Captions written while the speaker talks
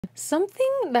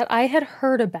Something that I had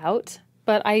heard about,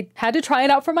 but I had to try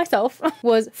it out for myself,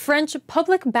 was French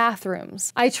public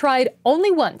bathrooms. I tried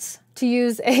only once to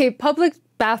use a public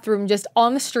bathroom just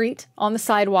on the street, on the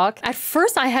sidewalk. At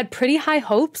first, I had pretty high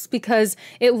hopes because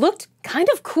it looked kind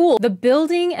of cool. The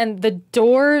building and the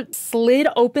door slid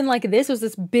open like this. It was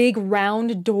this big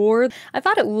round door. I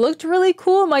thought it looked really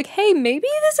cool. I'm like, hey, maybe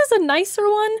this is a nicer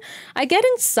one. I get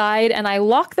inside and I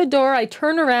lock the door. I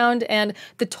turn around and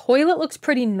the toilet looks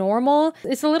pretty normal.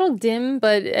 It's a little dim,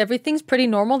 but everything's pretty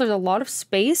normal. There's a lot of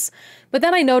space. But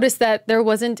then I noticed that there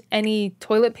wasn't any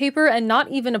toilet paper and not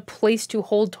even a place to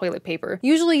hold toilet paper.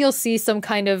 Usually you'll see some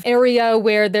kind of area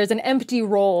where there's an empty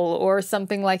roll or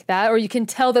something like that, or you can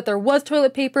tell that there was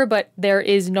toilet paper, but there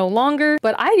is no longer.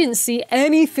 But I didn't see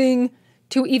anything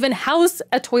to even house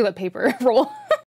a toilet paper roll.